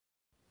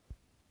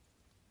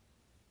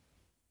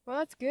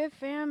What's good,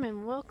 fam,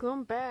 and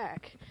welcome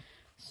back.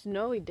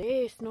 Snowy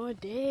day,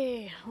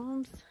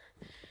 homes.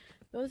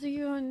 Those of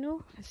you who are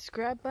new, the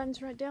subscribe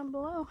button's right down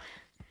below.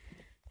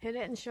 Hit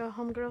it and show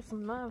homegirl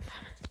some love.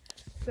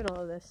 Look at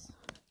all this.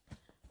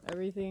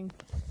 Everything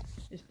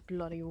is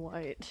bloody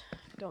white.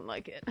 Don't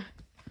like it.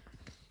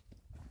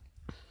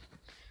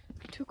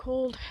 Too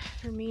cold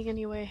for me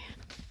anyway.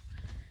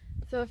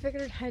 So I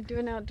figured I'd do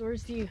an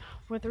outdoorsy,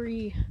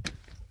 weathery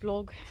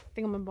vlog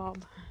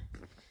thingamabob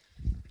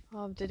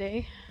of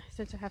today,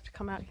 since I have to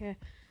come out here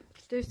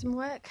to do some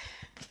work.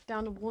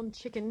 Down to one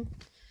chicken.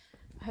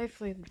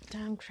 Hopefully the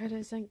damn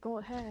critters ain't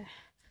got hair.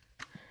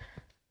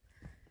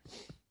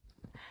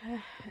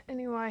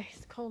 Anyway,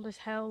 it's cold as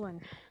hell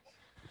and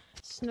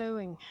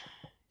snowing.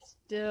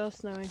 Still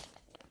snowing.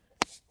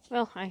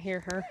 Well, I hear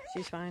her.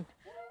 She's fine.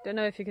 Don't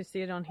know if you can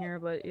see it on here,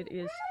 but it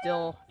is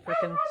still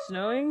freaking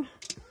snowing.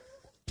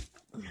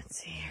 Let's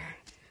see here.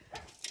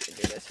 Let's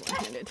do this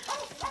one-handed.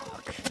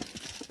 Fuck.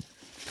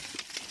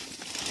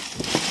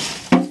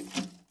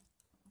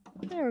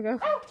 There we go.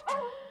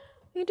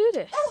 You do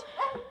this.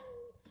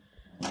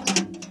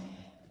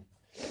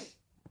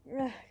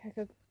 I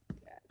go.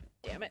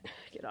 Damn it!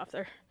 Get off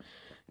there.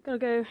 Gotta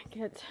go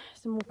get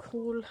some more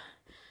coal.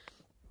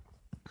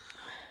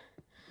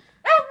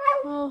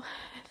 Well,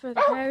 for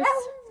the house.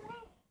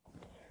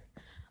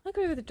 I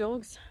go with the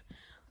dogs.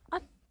 I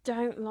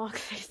don't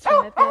like this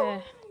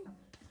weather.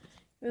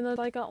 Even though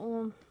they got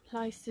warm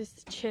places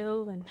to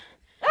chill, and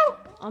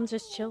I'm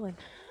just chilling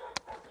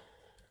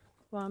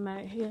while I'm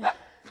out here.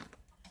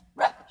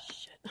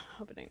 Shit, I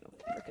hope it ain't no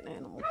freaking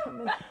animal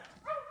coming.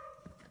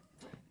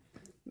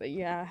 But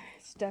yeah,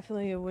 it's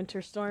definitely a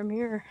winter storm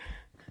here.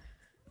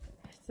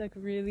 It's like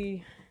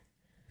really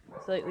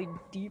slightly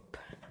deep.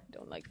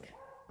 Don't like.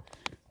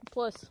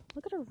 Plus,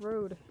 look at our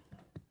road.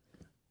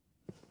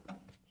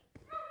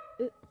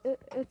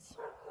 It's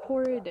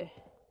horrid.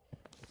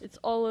 It's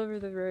all over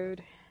the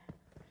road.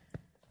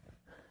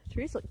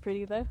 Trees look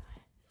pretty though.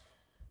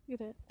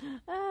 Look at that.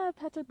 Ah,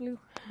 patch of blue.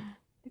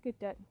 Look at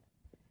that.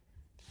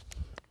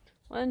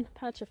 One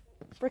patch of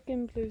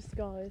frickin' blue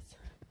skies.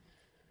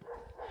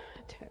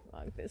 I don't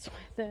like this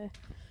weather.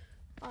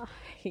 I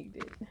hate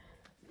it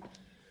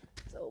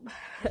so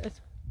bad.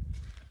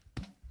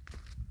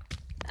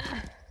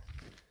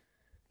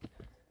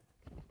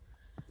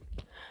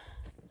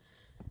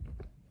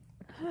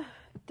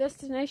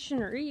 Destination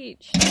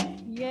reached.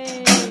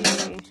 Yay!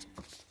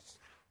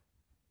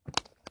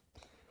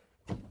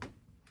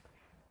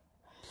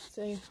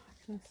 So I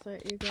can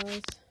start you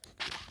guys.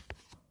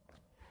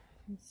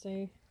 Let's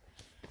see.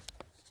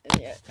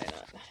 Yeah, why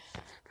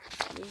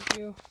not? Move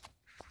you.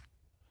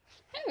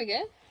 There we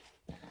go.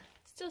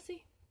 Still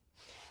see.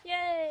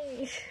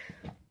 Yay!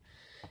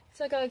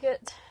 So I gotta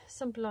get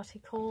some bloody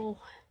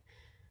coal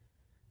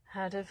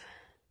out of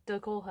the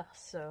coal house,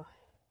 so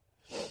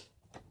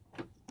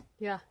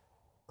yeah,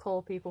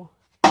 coal people.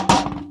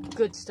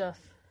 Good stuff.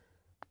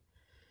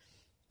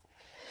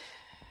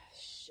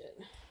 Shit.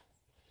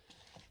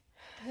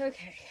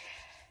 Okay.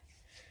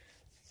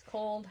 It's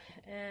cold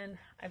and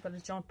I've got to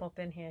jump up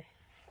in here.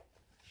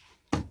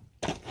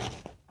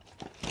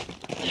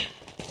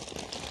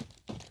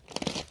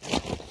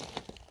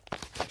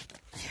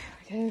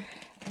 Okay,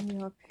 bring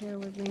you up here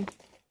with me.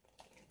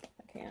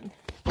 I can.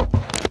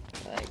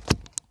 Like,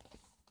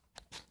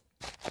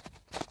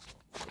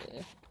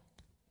 yeah.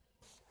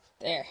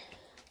 There.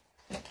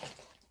 You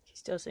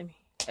still see me?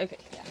 Okay,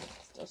 yeah,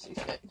 still sees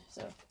good.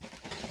 So,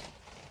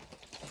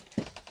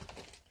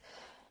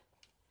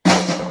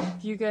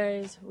 you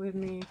guys with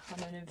me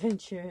on an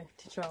adventure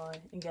to try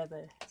and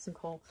gather some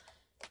coal.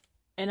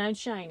 And I'm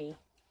shiny.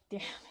 Damn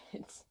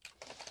it.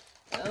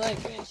 I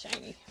like being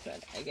shiny,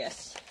 but I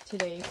guess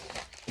today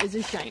is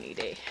a shiny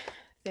day.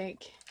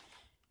 Thank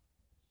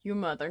you,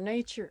 Mother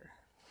Nature.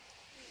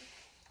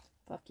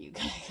 Fuck you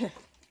guys.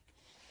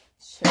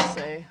 Should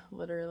say,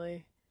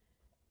 literally,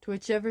 to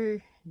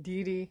whichever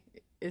deity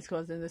is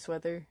causing this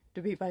weather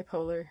to be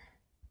bipolar.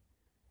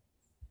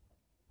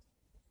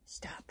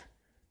 Stop.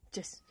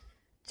 Just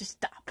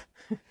stop.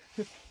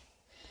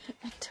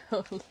 I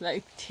don't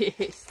like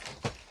this.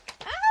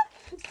 Ah!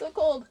 It's so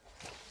cold.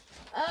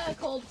 Ah,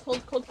 cold.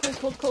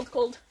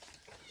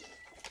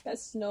 Got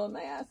snow in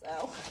my ass.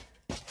 Ow.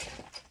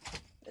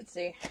 Let's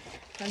see.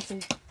 Find some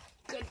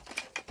good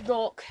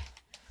rock.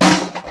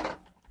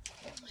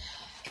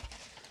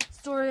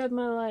 Story of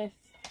my life.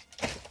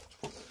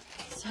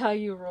 It's how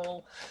you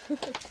roll.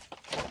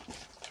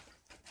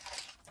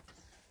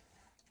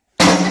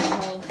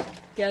 Coal.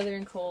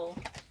 Gathering coal.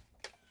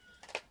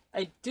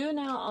 I do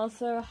now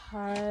also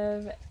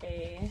have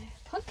a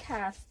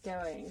podcast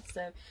going,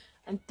 so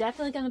I'm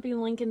definitely going to be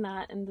linking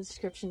that in the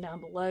description down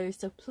below,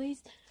 so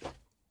please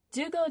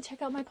do go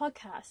check out my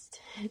podcast.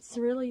 It's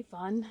really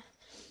fun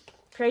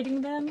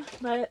creating them,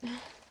 but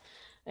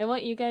I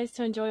want you guys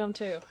to enjoy them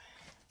too.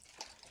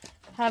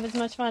 Have as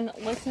much fun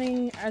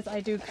listening as I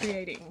do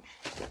creating.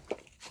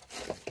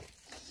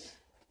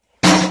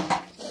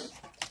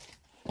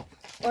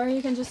 Or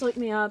you can just look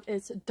me up.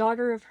 It's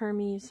Daughter of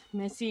Hermes.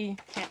 Missy.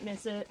 Can't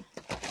miss it.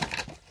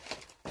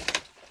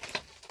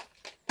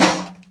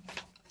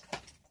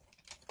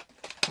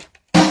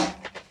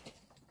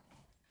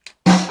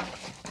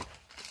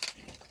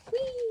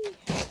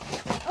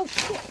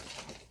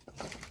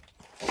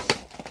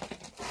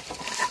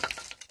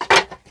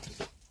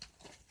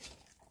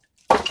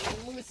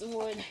 some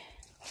wood.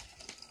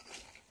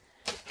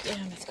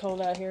 Damn, it's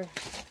cold out here.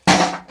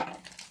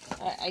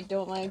 I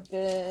don't like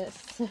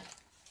this.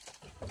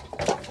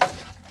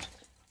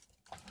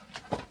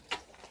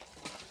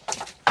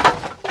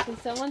 Can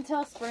someone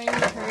tell Spring to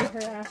hurry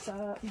her ass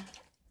up?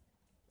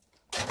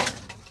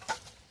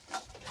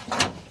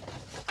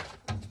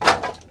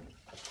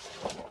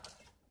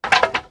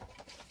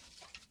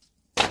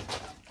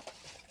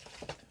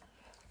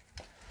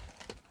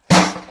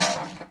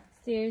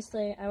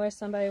 Seriously, I wish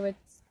somebody would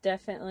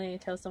definitely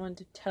tell someone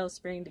to tell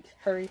Spring to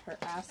hurry her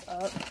ass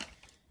up.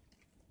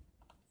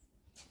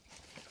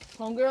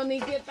 Homegirl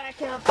need to get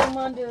back out from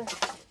under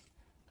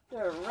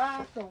the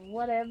rock or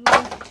whatever.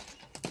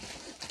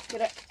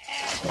 Get her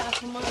ass out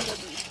from under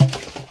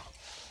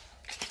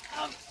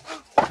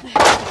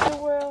the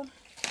world.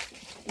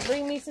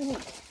 Bring me some heat.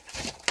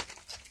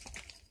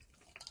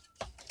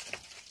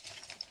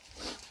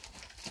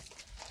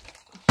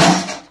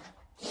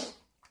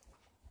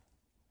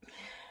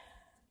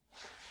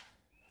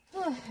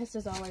 This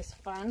is always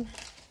fun.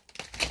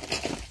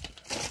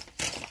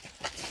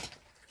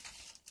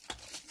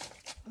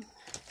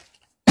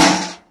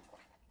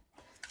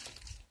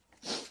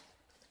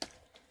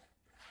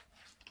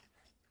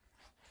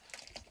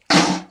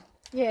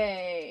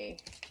 Yay!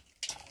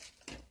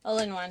 All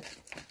in one.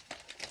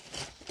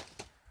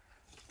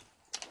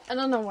 I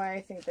don't know why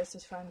I think this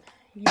is fun.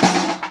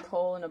 Using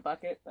coal in a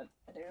bucket, but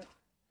I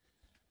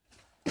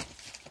do.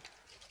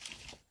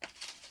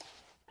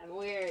 I'm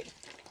weird.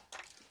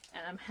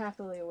 And I'm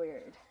happily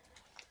weird.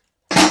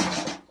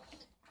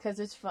 Because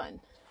it's fun.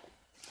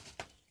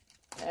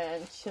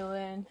 And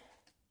chilling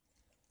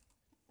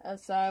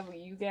outside with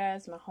you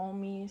guys, my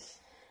homies,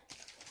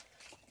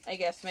 I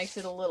guess makes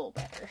it a little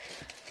better.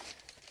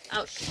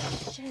 Oh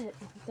shit,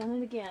 I've done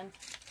it again.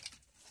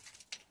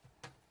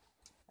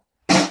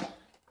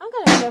 I'm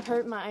gonna end up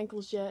hurting my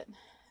ankles yet,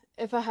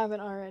 if I haven't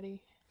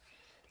already.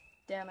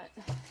 Damn it.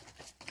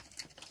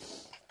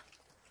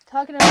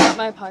 Talking about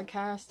my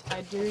podcast,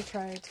 I do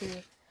try to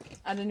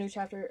add a new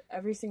chapter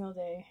every single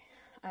day.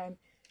 I'm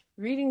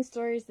reading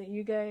stories that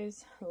you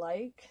guys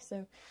like,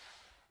 so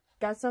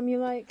got some you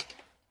like,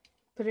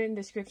 put it in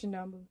the description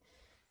down below.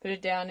 Put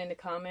it down in the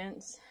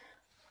comments.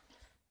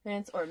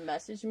 Or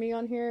message me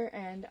on here,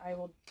 and I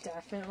will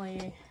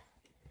definitely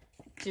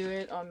do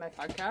it on my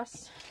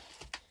podcast,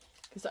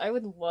 because I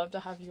would love to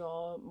have you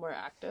all more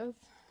active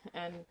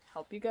and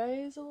help you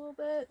guys a little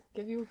bit,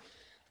 give you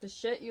the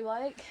shit you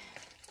like.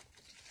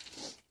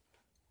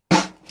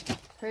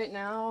 Right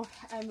now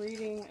I'm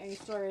reading a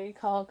story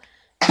called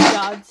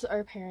Gods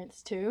Are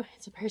Parents Too.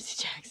 It's a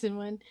Percy Jackson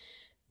one,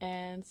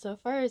 and so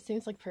far it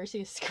seems like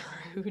Percy is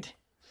screwed.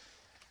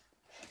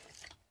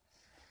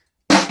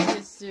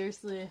 He's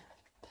seriously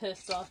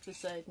pissed off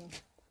Poseidon.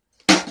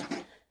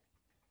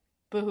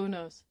 But who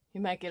knows? He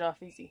might get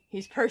off easy.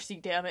 He's Percy,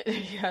 damn it.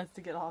 He has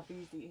to get off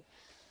easy.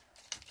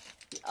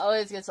 He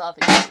always gets off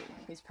easy.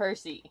 He's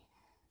Percy.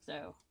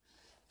 So,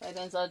 5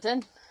 times out of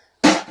 10,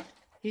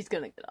 he's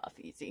gonna get off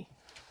easy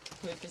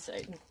with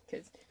Poseidon.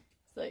 Because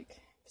it's like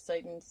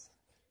Poseidon's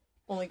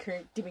only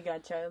current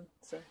demigod child.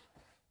 So,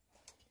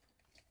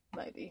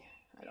 might be.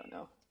 I don't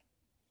know.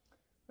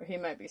 Or he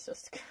might be so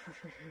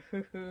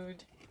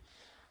screwed.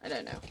 I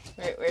don't know.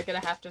 We're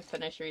gonna have to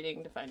finish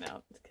reading to find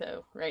out.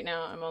 So, right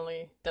now, I'm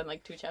only done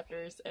like 2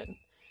 chapters, and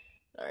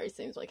it already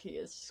seems like he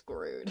is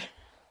screwed.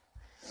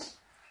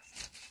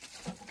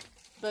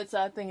 But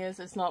sad thing is,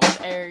 it's not with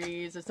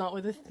Ares, it's not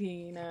with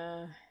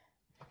Athena,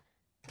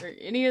 or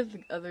any of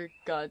the other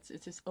gods,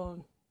 it's his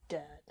own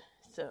dad.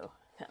 So,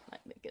 that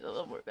might make it a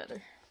little more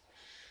better.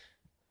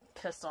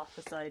 Pissed off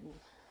Poseidon.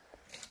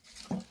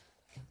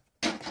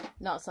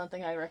 Not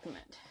something I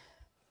recommend.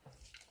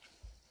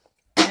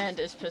 And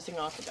is pissing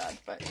off a god,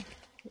 but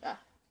yeah,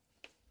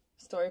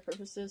 story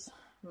purposes,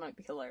 might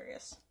be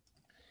hilarious.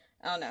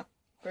 I don't know.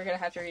 We're gonna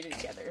have to read it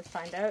together to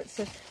find out.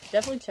 So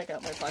definitely check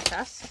out my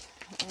podcast.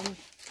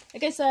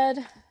 Like I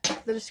said,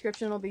 the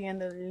description will be in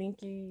the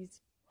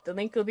linkies. The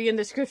link will be in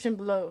the description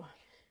below.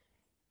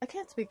 I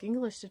can't speak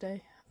English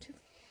today. I'm too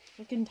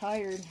freaking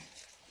tired.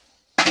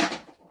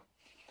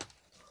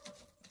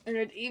 And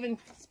I'd even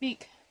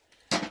speak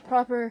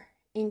proper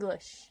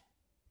English.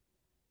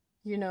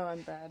 You know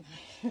I'm bad.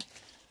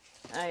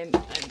 I'm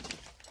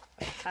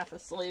half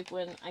asleep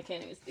when I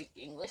can't even speak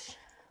English.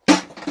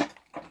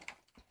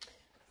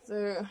 So,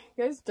 you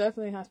guys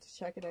definitely have to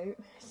check it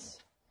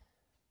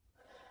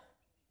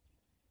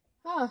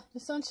out. The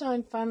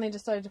sunshine finally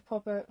decided to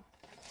pop out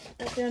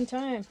right there in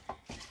time.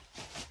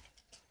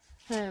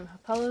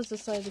 Apollo's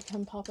decided to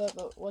come pop up,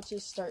 but watch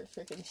it start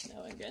freaking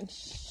snowing again.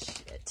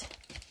 Shit.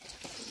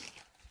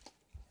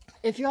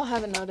 If y'all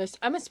haven't noticed,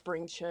 I'm a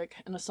spring chick.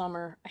 In the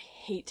summer, I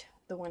hate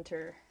the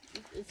winter.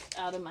 It's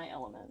out of my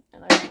element,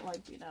 and I don't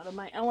like being out of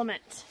my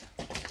element.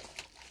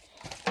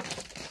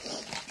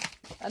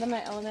 Out of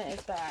my element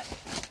is bad.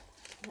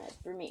 That's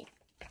for me.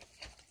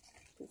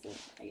 Because then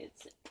I get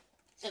sick.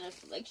 And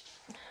it's like...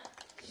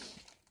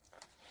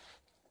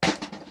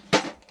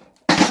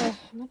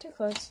 not too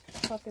close.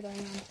 Pop it on.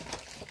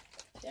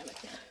 Damn it.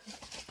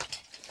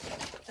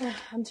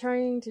 I'm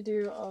trying to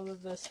do all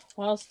of this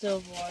while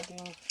still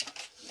vlogging,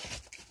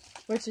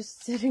 which is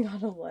sitting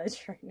on a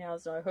ledge right now,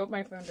 so I hope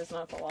my phone does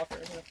not fall off or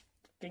I'm gonna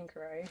fucking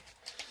cry.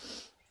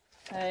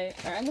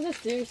 I'm gonna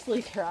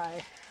seriously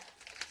cry.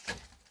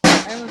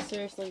 I'm gonna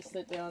seriously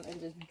sit down and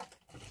just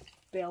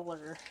bail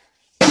her.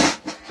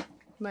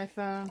 My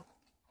phone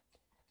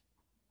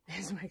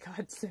is my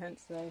godsend,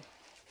 so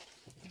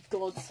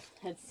gold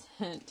had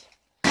sent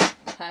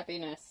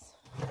happiness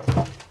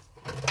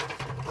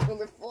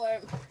over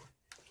form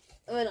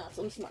of an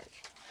awesome smart.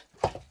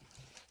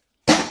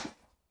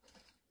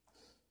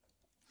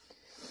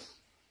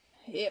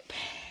 Yep.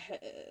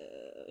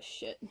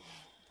 Shit.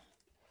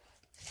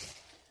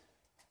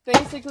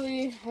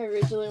 Basically, I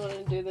originally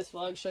wanted to do this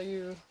vlog, show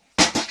you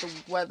the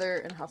weather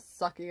and how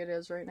sucky it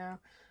is right now,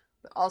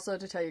 but also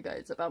to tell you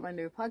guys about my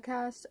new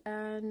podcast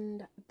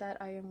and that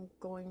I am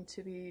going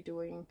to be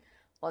doing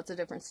lots of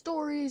different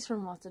stories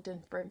from lots of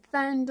different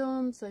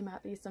fandoms. There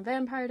might be some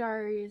Vampire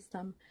Diaries,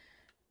 some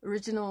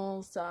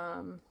originals,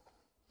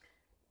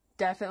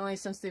 definitely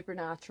some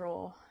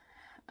supernatural,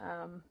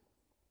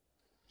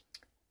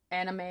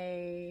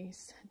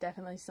 animes,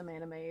 definitely some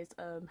animes,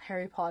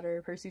 Harry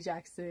Potter, Percy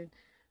Jackson,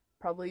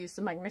 probably use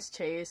some Magnus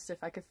Chase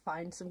if I could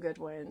find some good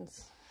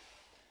ones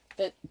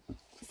that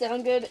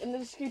sound good in the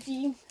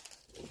description.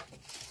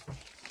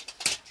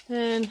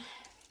 And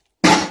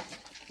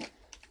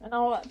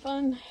all that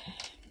fun.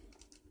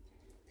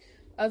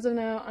 As of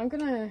now, I'm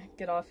gonna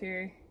get off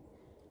here.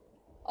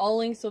 All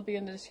links will be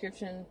in the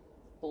description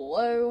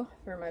below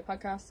for my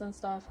podcasts and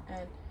stuff,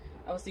 and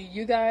I will see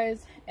you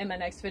guys in my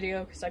next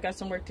video because I got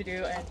some work to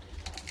do, and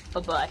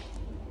bye-bye.